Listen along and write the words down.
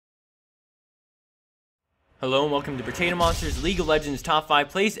Hello and welcome to Potato Monsters League of Legends Top 5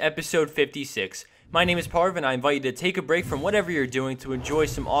 Plays, episode 56. My name is Parv and I invite you to take a break from whatever you're doing to enjoy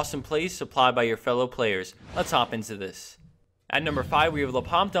some awesome plays supplied by your fellow players. Let's hop into this. At number 5, we have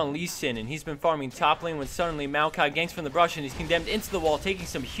Lepompt on Lee Sin, and he's been farming top lane when suddenly Maokai ganks from the brush and he's condemned into the wall, taking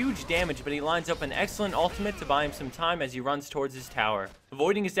some huge damage, but he lines up an excellent ultimate to buy him some time as he runs towards his tower.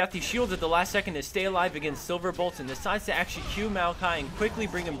 Avoiding his death, he shields at the last second to stay alive against Silver Bolts and decides to actually Q Maokai and quickly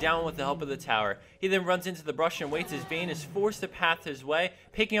bring him down with the help of the tower. He then runs into the brush and waits as Vayne is forced to path his way,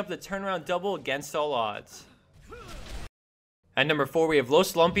 picking up the turnaround double against all odds. At number 4, we have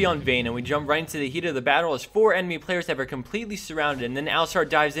Los Lumpy on Vayne, and we jump right into the heat of the battle as 4 enemy players have her completely surrounded, and then Alistar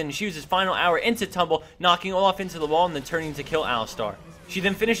dives in and she uses final hour into Tumble, knocking Olaf into the wall and then turning to kill Alistar. She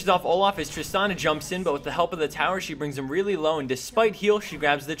then finishes off Olaf as Tristana jumps in, but with the help of the tower she brings him really low, and despite heal she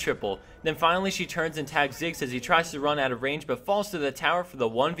grabs the triple. Then finally she turns and tags Ziggs as he tries to run out of range but falls to the tower for the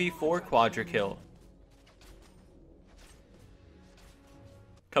 1v4 quadra kill.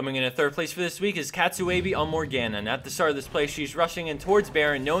 Coming in at third place for this week is Katsuebi on Morgana, and at the start of this play she's rushing in towards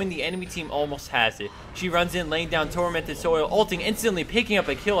Baron knowing the enemy team almost has it. She runs in laying down Tormented Soil, ulting instantly picking up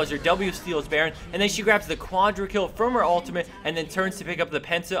a kill as her W steals Baron, and then she grabs the quadra kill from her ultimate and then turns to pick up the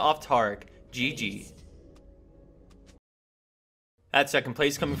Penta off Taric. GG. At second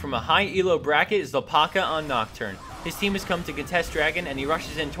place, coming from a high elo bracket, is Lepaka on Nocturne. His team has come to contest Dragon and he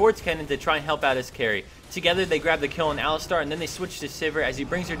rushes in towards Kennen to try and help out his carry. Together they grab the kill on Alistar and then they switch to Sivir as he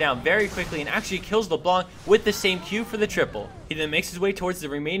brings her down very quickly and actually kills LeBlanc with the same Q for the triple. He then makes his way towards the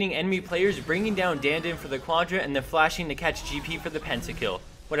remaining enemy players, bringing down Dandin for the quadra and then flashing to catch GP for the pentakill.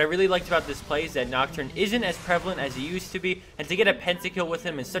 What I really liked about this play is that Nocturne isn't as prevalent as he used to be, and to get a pentakill with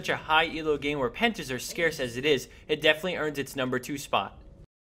him in such a high elo game where pentas are scarce as it is, it definitely earns its number 2 spot.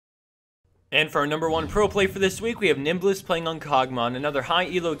 And for our number 1 pro play for this week, we have Nimbus playing on Kog'Maw, another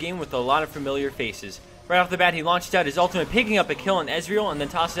high elo game with a lot of familiar faces. Right off the bat, he launched out his ultimate, picking up a kill on Ezreal, and then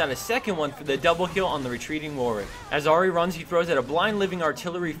tosses out a second one for the double kill on the retreating Warwick. As Ahri runs, he throws out a blind living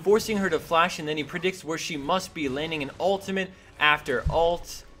artillery, forcing her to flash, and then he predicts where she must be, landing an ultimate after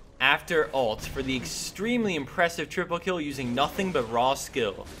ult after ult for the extremely impressive triple kill using nothing but raw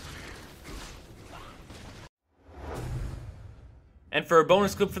skill. And for a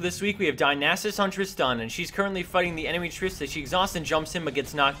bonus clip for this week, we have Dionysus on Tristana, and she's currently fighting the enemy Trista. She exhausts and jumps in but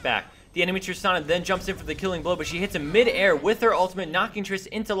gets knocked back. The enemy Tristana then jumps in for the killing blow, but she hits him mid-air with her ultimate, knocking Triss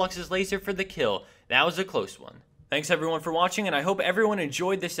into Lux's laser for the kill. That was a close one. Thanks everyone for watching, and I hope everyone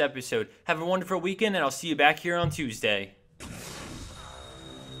enjoyed this episode. Have a wonderful weekend, and I'll see you back here on Tuesday.